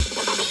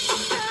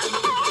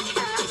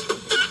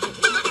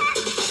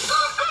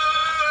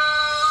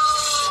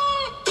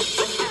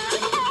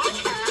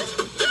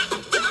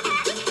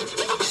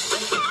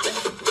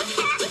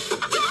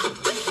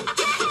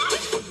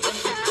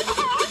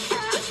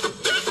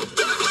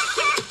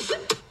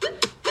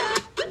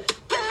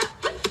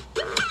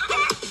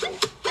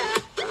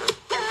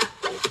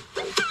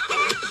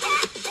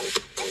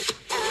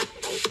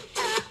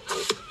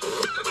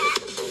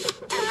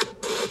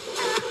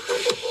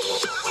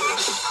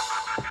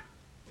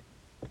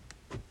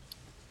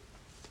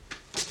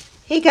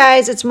Hey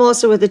guys, it's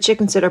Melissa with the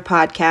Chicken Sitter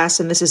Podcast,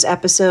 and this is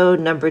episode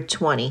number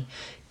 20.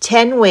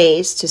 10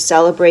 ways to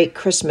celebrate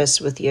Christmas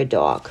with your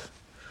dog,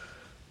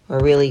 or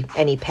really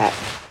any pet.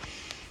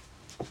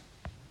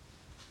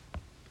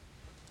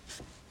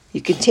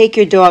 You can take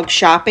your dog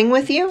shopping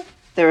with you.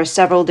 There are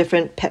several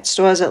different pet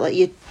stores that let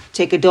you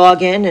take a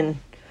dog in, and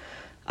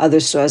other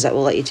stores that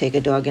will let you take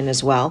a dog in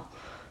as well.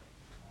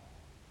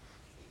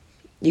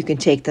 You can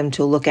take them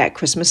to look at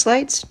Christmas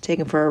lights, take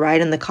them for a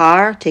ride in the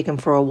car, take them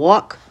for a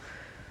walk.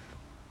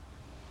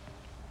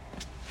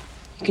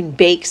 You can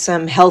bake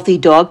some healthy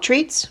dog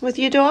treats with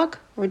your dog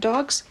or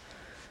dogs.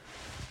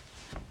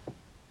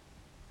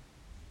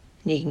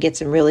 And you can get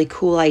some really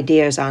cool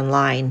ideas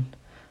online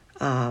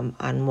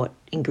on what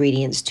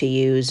ingredients to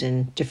use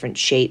and different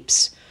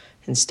shapes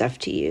and stuff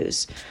to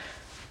use.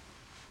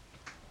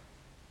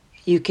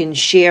 You can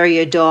share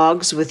your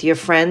dogs with your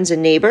friends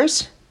and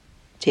neighbors.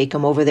 Take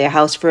them over their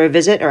house for a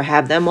visit or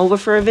have them over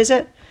for a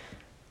visit.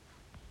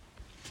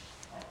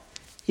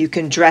 You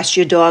can dress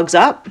your dogs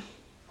up.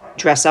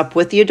 Dress up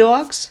with your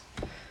dogs.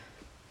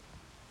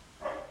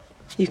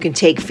 You can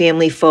take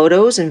family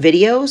photos and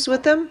videos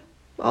with them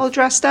all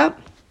dressed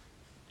up.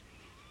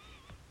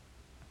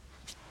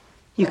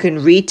 You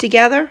can read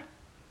together.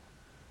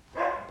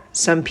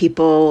 Some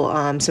people,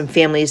 some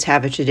families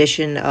have a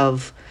tradition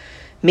of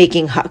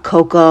making hot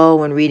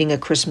cocoa and reading a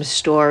Christmas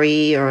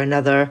story or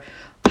another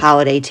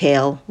holiday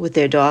tale with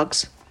their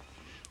dogs.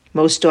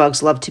 Most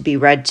dogs love to be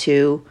read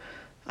to.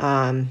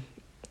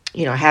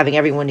 Having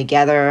everyone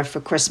together for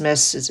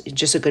Christmas is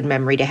just a good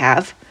memory to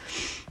have.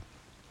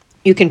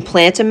 You can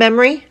plant a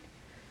memory.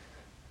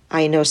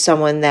 I know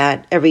someone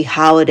that every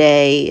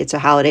holiday, it's a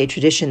holiday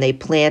tradition, they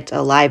plant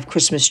a live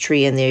Christmas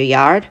tree in their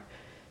yard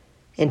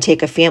and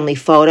take a family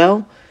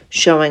photo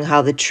showing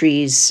how the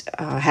trees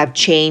have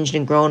changed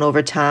and grown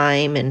over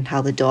time and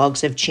how the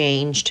dogs have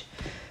changed.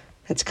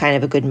 That's kind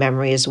of a good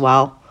memory as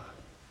well.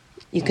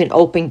 You can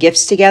open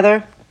gifts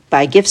together,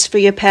 buy gifts for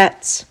your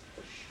pets.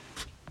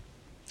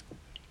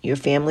 Your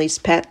family's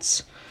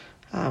pets.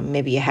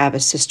 Maybe you have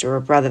a sister or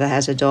brother that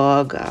has a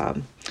dog.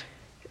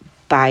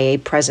 Buy a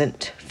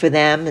present for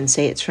them and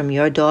say it's from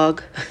your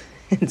dog.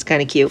 It's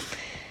kind of cute.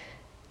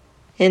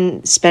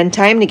 And spend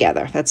time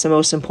together. That's the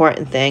most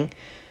important thing.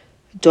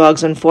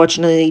 Dogs,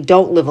 unfortunately,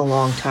 don't live a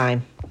long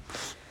time.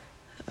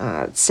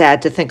 It's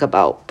sad to think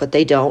about, but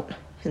they don't.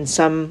 And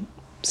some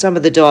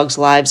of the dogs'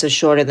 lives are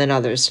shorter than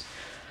others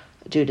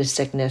due to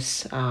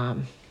sickness.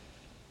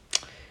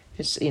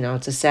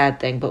 It's a sad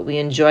thing, but we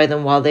enjoy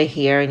them while they're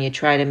here, and you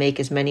try to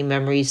make as many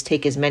memories,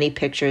 take as many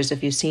pictures.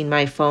 If you've seen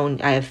my phone,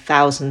 I have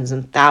thousands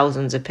and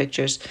thousands of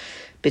pictures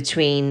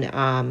between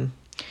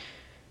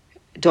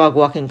dog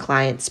walking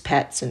clients'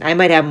 pets, and I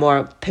might have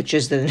more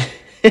pictures than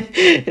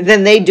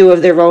than they do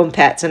of their own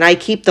pets, and I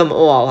keep them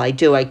all. I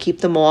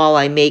keep them all.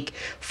 I make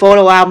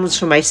photo albums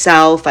for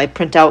myself. I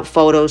print out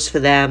photos for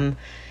them,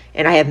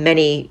 and I have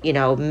many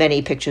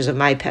pictures of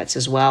my pets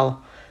as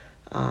well.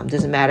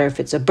 Doesn't matter if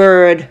it's a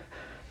bird.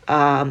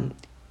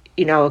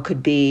 It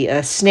could be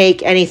a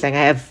snake, anything.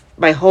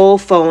 My whole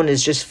phone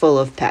is just full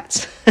of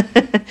pets.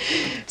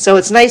 So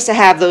it's nice to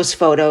have those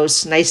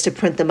photos, nice to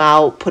print them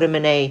out, put them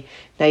in a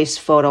nice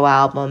photo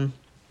album,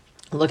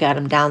 look at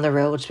them down the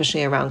road,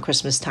 especially around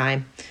Christmas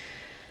time.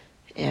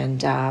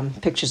 And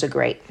pictures are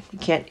great.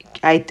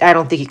 I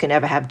don't think you can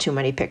ever have too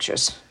many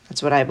pictures.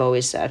 That's what I've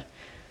always said.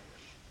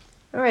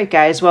 All right,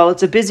 guys. Well,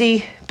 it's a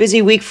busy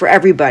week for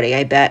everybody,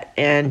 I bet.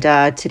 And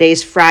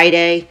today's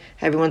Friday.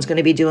 Everyone's going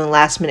to be doing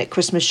last-minute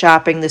Christmas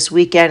shopping this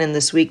weekend and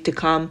this week to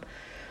come.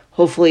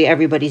 Hopefully,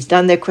 everybody's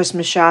done their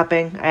Christmas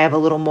shopping. I have a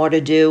little more to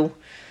do.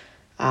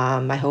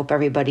 I hope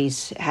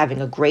everybody's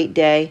having a great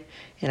day,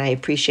 and I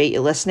appreciate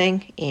you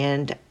listening.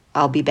 And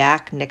I'll be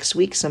back next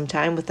week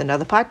sometime with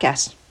another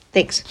podcast.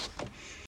 Thanks.